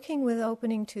working with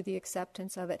opening to the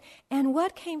acceptance of it. And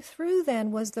what came through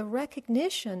then was the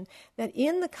recognition that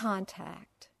in the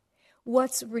contact,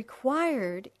 what's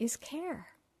required is care.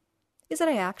 Is that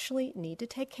I actually need to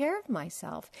take care of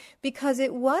myself, because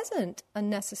it wasn't a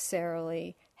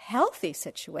necessarily healthy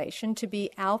situation to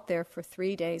be out there for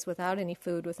 3 days without any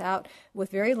food,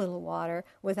 with very little water,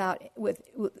 with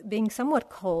being somewhat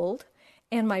cold,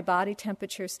 and my body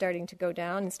temperature starting to go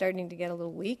down and starting to get a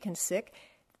little weak and sick.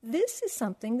 This is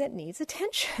something that needs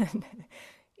attention.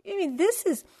 I mean,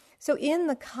 so in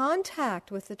the contact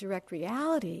with the direct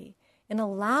reality and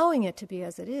allowing it to be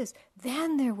as it is,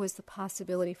 then there was the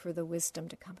possibility for the wisdom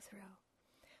to come through.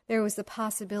 There was the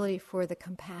possibility for the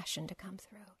compassion to come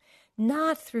through.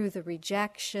 Not through the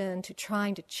rejection, to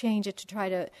trying to change it, to try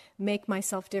to make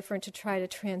myself different, to try to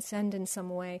transcend in some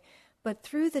way, but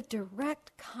through the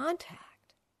direct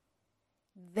contact.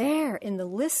 There, in the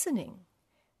listening,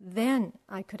 then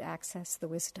I could access the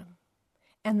wisdom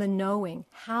and the knowing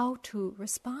how to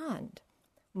respond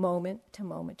moment to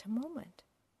moment to moment.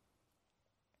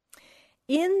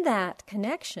 In that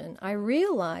connection, I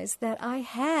realized that I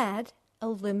had a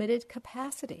limited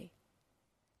capacity,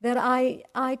 that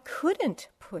I couldn't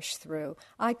push through.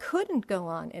 I couldn't go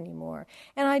on anymore.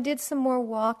 And I did some more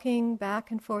walking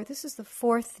back and forth. This is the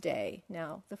fourth day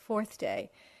now,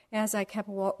 as I kept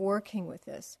working with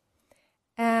this.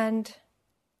 And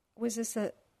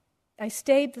I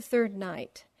stayed the third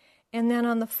night. And then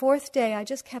on the fourth day, I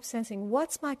just kept sensing,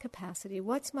 what's my capacity?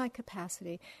 What's my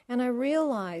capacity? And I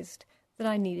realized that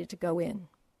I needed to go in.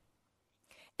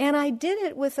 And I did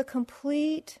it with a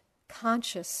complete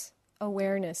conscious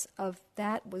awareness of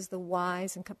that was the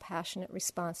wise and compassionate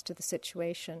response to the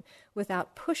situation,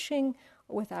 without pushing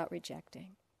or without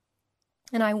rejecting.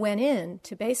 And I went in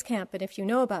to base camp, and if you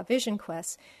know about Vision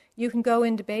Quests, you can go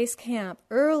into base camp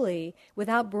early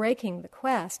without breaking the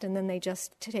quest, and then they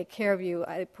just take care of you.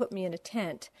 They put me in a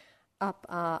tent up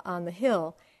on the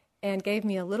hill and gave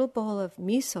me a little bowl of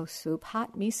miso soup,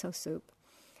 hot miso soup.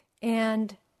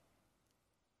 And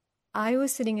I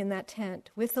was sitting in that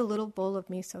tent with a little bowl of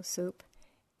miso soup,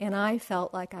 and I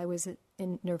felt like I was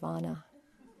in nirvana.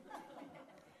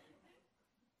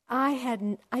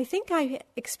 I think I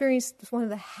experienced one of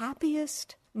the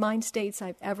happiest mind states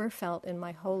I've ever felt in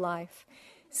my whole life,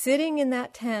 sitting in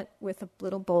that tent with a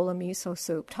little bowl of miso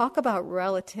soup. Talk about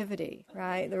relativity,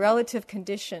 right? The relative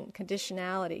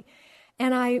conditionality.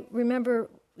 And I remember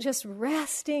just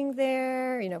resting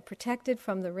there, protected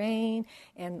from the rain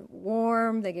and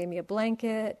warm. They gave me a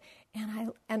blanket,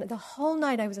 and the whole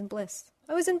night I was in bliss.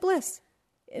 I was in bliss.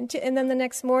 And then the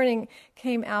next morning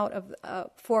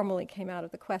formally came out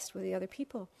of the quest with the other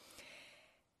people.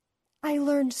 I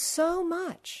learned so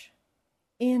much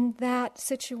in that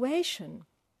situation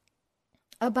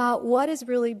about what is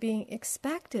really being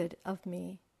expected of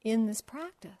me in this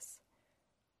practice.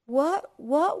 What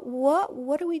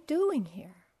are we doing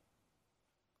here?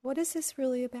 What is this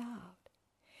really about?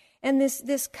 And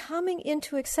this coming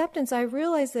into acceptance, I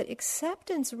realized that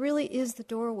acceptance really is the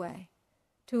doorway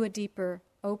to a deeper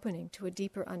opening, to a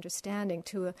deeper understanding,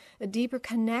 to a deeper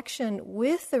connection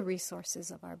with the resources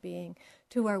of our being,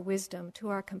 to our wisdom, to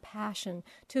our compassion,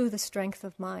 to the strength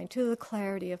of mind, to the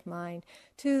clarity of mind,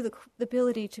 to the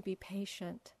ability to be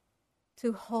patient,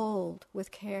 to hold with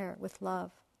care, with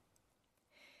love.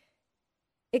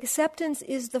 Acceptance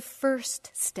is the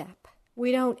first step.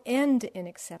 We don't end in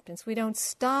acceptance. We don't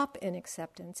stop in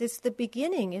acceptance. It's the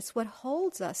beginning. It's what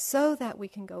holds us so that we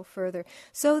can go further,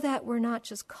 so that we're not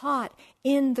just caught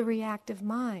in the reactive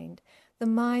mind, the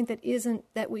mind that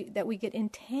we get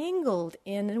entangled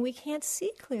in, and we can't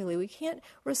see clearly. We can't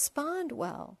respond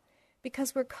well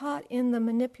because we're caught in the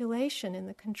manipulation, in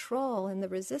the control, in the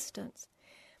resistance.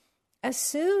 As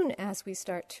soon as we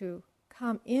start to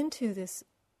come into this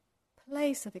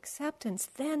place of acceptance,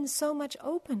 then so much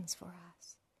opens for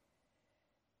us.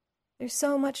 There's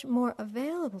so much more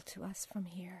available to us from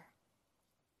here.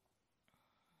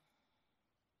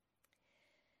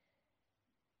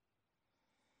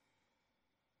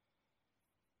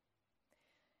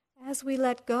 As we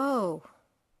let go,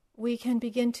 we can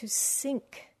begin to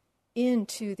sink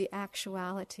into the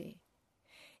actuality.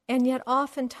 And yet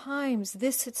oftentimes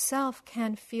this itself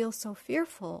can feel so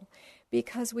fearful,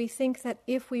 because we think that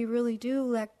if we really do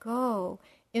let go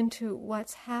into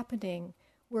what's happening,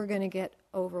 we're going to get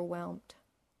overwhelmed.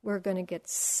 we're going to get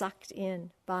sucked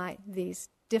in by these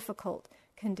difficult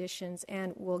conditions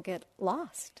and we'll get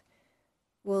lost.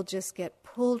 We'll just get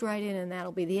pulled right in and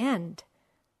that'll be the end.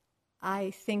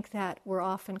 I think that we're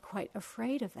often quite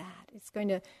afraid of that. It's going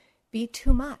to be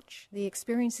too much. The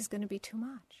experience is going to be too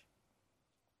much.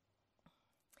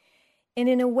 And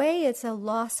in a way, it's a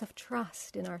loss of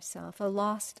trust in ourselves, a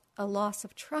loss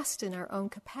of trust in our own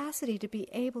capacity to be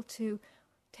able to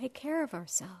take care of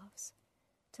ourselves,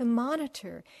 to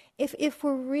monitor. If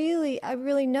we're really, I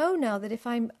really know now that if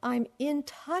I'm in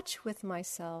touch with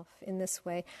myself in this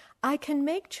way, I can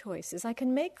make choices. I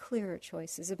can make clearer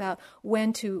choices about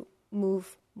when to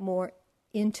move more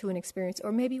into an experience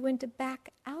or maybe when to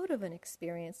back out of an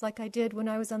experience, like I did when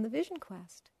I was on the vision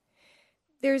quest.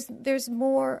 There's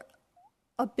more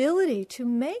ability to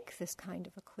make this kind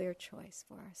of a clear choice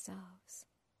for ourselves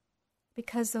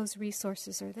because those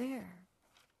resources are there.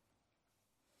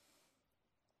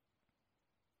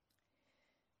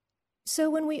 So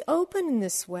when we open in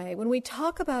this way, when we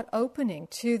talk about opening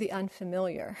to the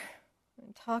unfamiliar,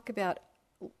 and talk about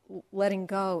letting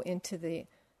go into the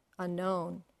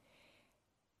unknown,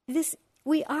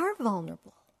 we are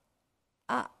vulnerable.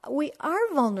 We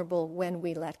are vulnerable when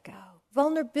we let go.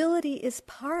 Vulnerability is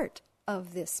part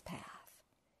of this path.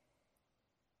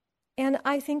 And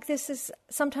I think this is,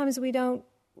 sometimes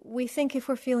we think if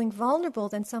we're feeling vulnerable,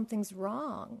 then something's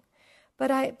wrong.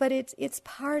 But it's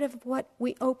part of what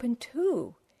we open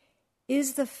to,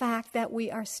 is the fact that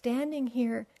we are standing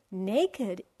here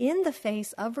naked in the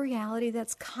face of reality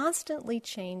that's constantly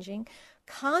changing,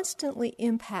 constantly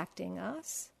impacting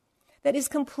us, that is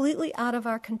completely out of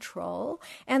our control,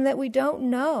 and that we don't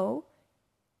know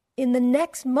in the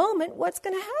next moment what's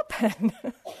going to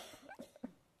happen.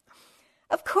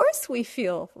 Of course we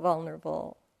feel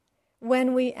vulnerable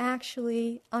when we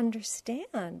actually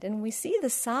understand and we see the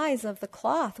size of the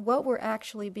cloth, what we're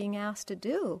actually being asked to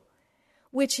do,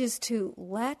 which is to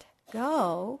let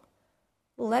go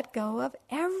of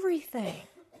everything,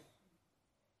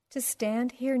 to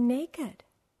stand here naked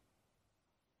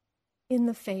in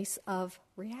the face of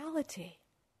reality.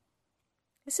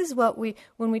 This is what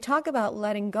when we talk about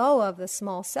letting go of the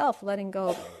small self, letting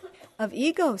go of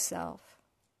ego self,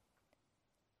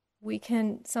 we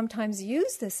can sometimes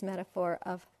use this metaphor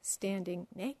of standing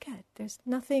naked. There's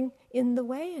nothing in the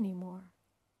way anymore.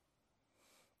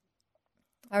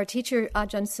 Our teacher,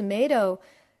 Ajahn Sumedho,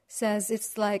 says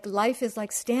it's like life is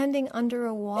like standing under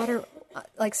a waterfall,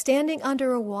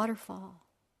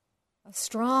 a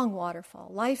strong waterfall,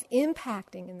 life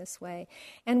impacting in this way.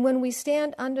 And when we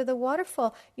stand under the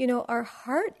waterfall, our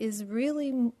heart is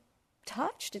really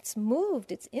touched, it's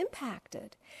moved, it's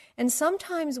impacted. And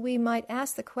sometimes we might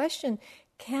ask the question,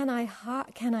 can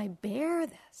I bear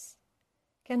this?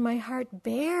 Can my heart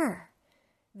bear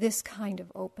this kind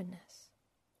of openness,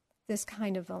 this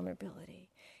kind of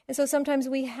vulnerability? And so sometimes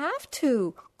we have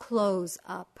to close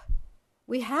up.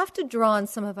 We have to draw on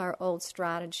some of our old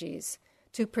strategies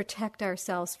to protect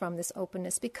ourselves from this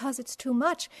openness because it's too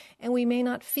much, and we may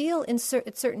not feel at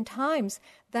certain times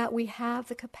that we have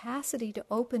the capacity to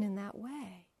open in that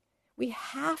way. We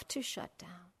have to shut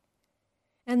down.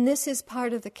 And this is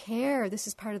part of the care, this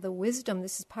is part of the wisdom,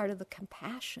 this is part of the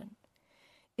compassion,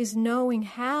 is knowing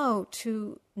how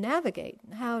to navigate,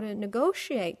 how to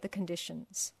negotiate the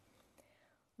conditions,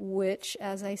 which,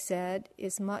 as I said,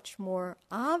 is much more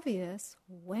obvious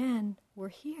when we're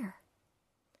here,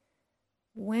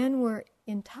 when we're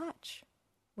in touch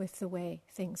with the way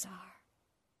things are,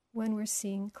 when we're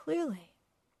seeing clearly.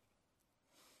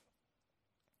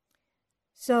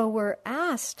 So we're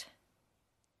asked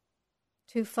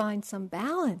to find some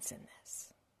balance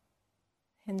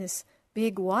in this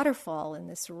big waterfall, in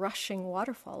this rushing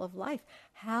waterfall of life.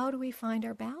 How do we find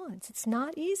our balance? It's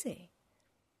not easy.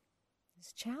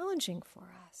 It's challenging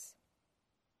for us.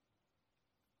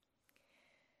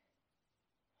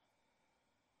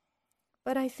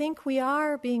 But I think we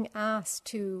are being asked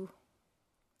to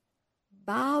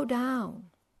bow down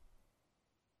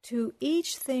to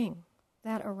each thing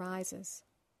that arises,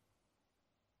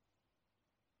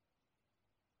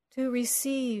 to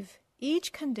receive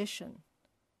each condition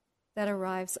that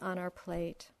arrives on our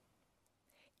plate,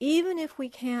 even if we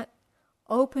can't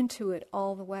open to it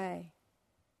all the way.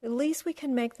 At least we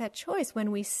can make that choice. When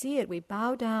we see it, we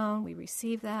bow down, we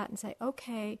receive that and say,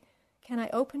 okay, can I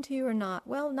open to you or not?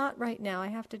 Well, not right now. I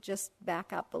have to just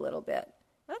back up a little bit.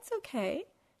 That's okay.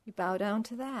 You bow down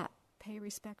to that. Pay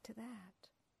respect to that.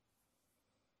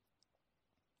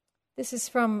 This is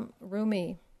from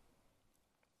Rumi.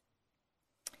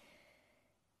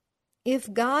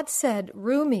 If God said,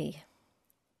 Rumi,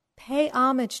 pay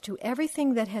homage to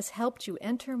everything that has helped you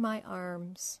enter my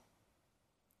arms,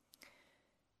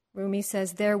 Rumi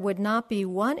says, there would not be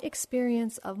one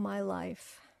experience of my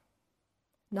life,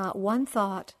 not one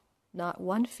thought, not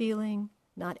one feeling,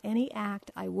 not any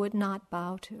act I would not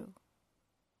bow to.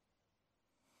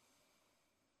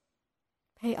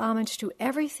 Pay homage to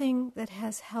everything that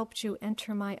has helped you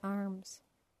enter my arms.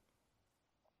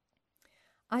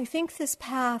 I think this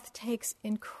path takes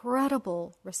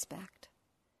incredible respect,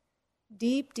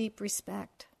 deep, deep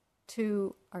respect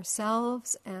to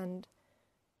ourselves and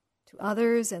to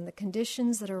others and the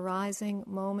conditions that are arising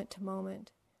moment to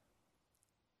moment.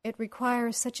 It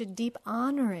requires such a deep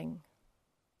honoring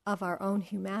of our own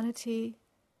humanity,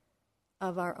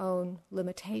 of our own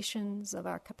limitations, of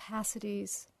our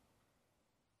capacities,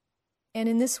 and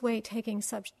in this way taking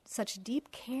such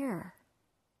deep care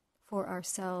for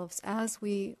ourselves as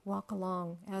we walk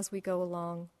along, as we go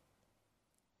along.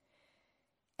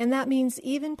 And that means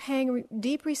even paying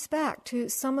deep respect to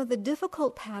some of the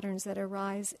difficult patterns that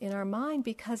arise in our mind,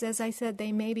 because, as I said,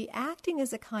 they may be acting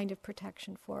as a kind of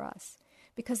protection for us,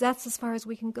 because that's as far as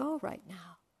we can go right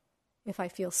now. If I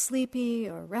feel sleepy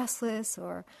or restless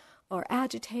or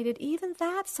agitated, even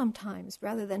that sometimes,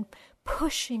 rather than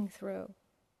pushing through.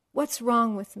 What's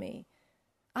wrong with me?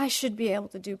 I should be able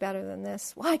to do better than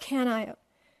this. Why can't I?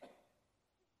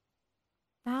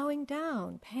 Bowing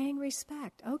down, paying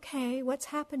respect. Okay, what's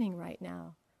happening right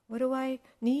now? What do I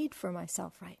need for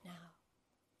myself right now?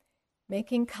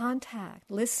 Making contact,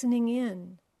 listening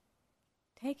in,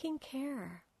 taking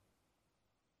care.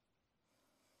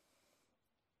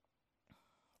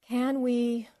 Can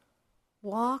we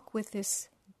walk with this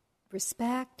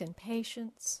respect and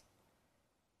patience,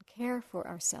 care for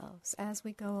ourselves as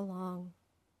we go along?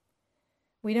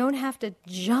 We don't have to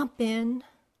jump in.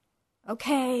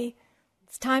 Okay,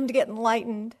 it's time to get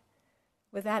enlightened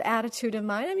with that attitude of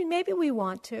mind. I mean, maybe we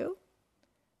want to,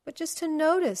 but just to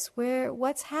notice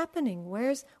what's happening,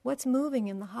 what's moving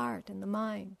in the heart and the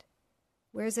mind.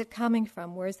 Where's it coming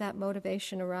from? Where's that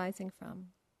motivation arising from?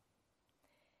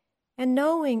 And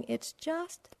knowing it's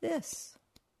just this.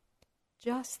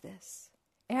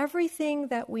 Everything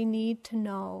that we need to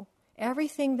know,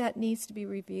 everything that needs to be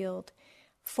revealed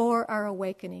for our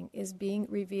awakening is being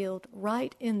revealed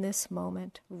right in this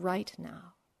moment, right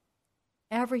now.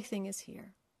 Everything is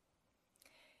here.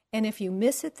 And if you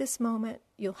miss it this moment,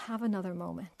 you'll have another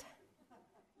moment.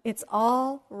 It's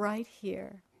all right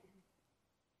here.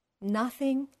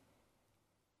 Nothing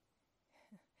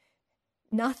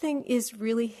is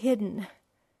really hidden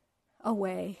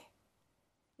away.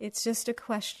 It's just a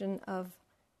question of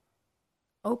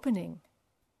opening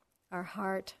our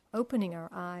heart, opening our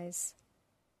eyes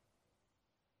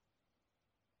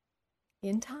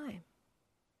in time.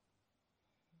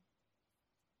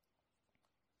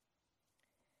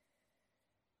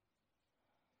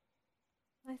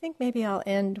 I think maybe I'll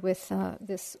end with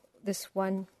this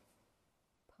one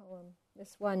poem.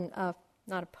 This one,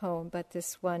 not a poem, but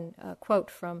this one quote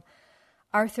from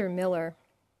Arthur Miller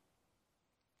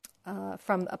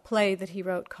from a play that he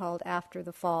wrote called After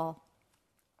the Fall.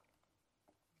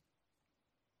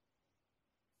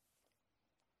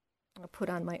 I'll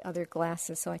put on my other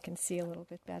glasses so I can see a little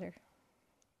bit better.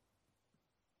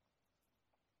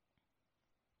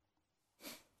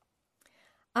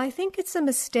 I think it's a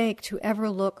mistake to ever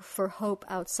look for hope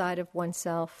outside of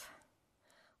oneself.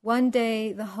 One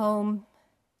day the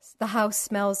house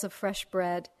smells of fresh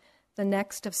bread, the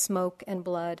next of smoke and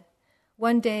blood.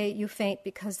 One day you faint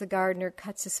because the gardener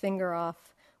cuts his finger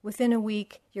off. Within a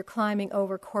week you're climbing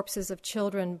over corpses of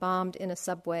children bombed in a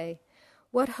subway.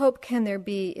 What hope can there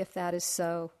be if that is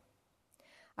so?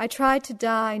 I tried to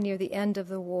die near the end of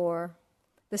the war.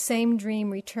 The same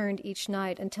dream returned each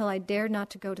night until I dared not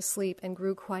to go to sleep and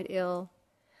grew quite ill.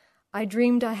 I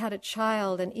dreamed I had a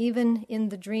child, and even in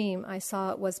the dream I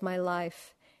saw it was my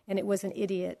life, and it was an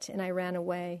idiot, and I ran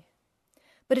away.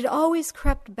 But it always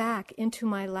crept back into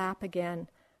my lap again,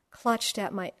 clutched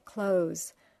at my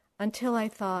clothes, until I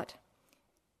thought,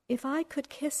 if I could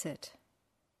kiss it,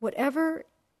 whatever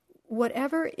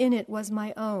in it was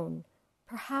my own,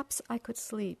 perhaps I could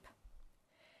sleep.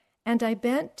 And I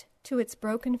bent to its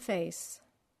broken face,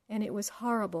 and it was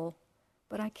horrible,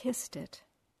 but I kissed it.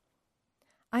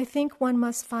 I think one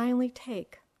must finally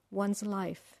take one's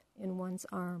life in one's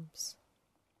arms.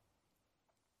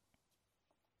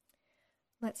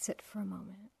 Let's sit for a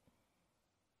moment.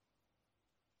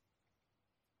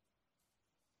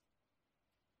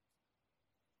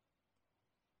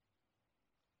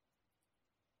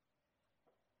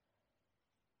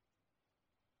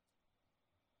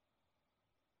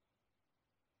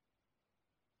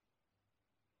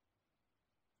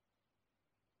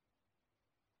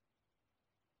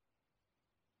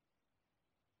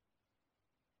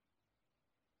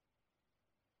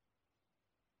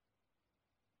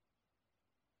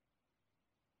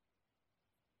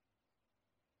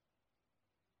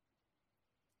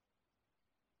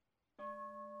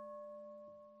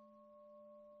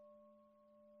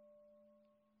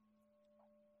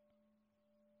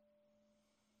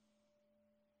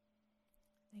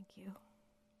 Thank you.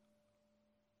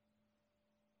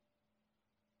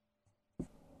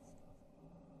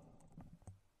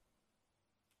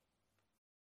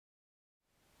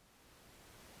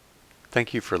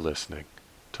 Thank you for listening.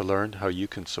 To learn how you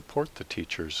can support the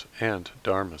teachers and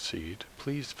Dharma Seed,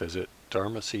 please visit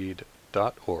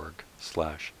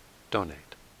dharmaseed.org/donate.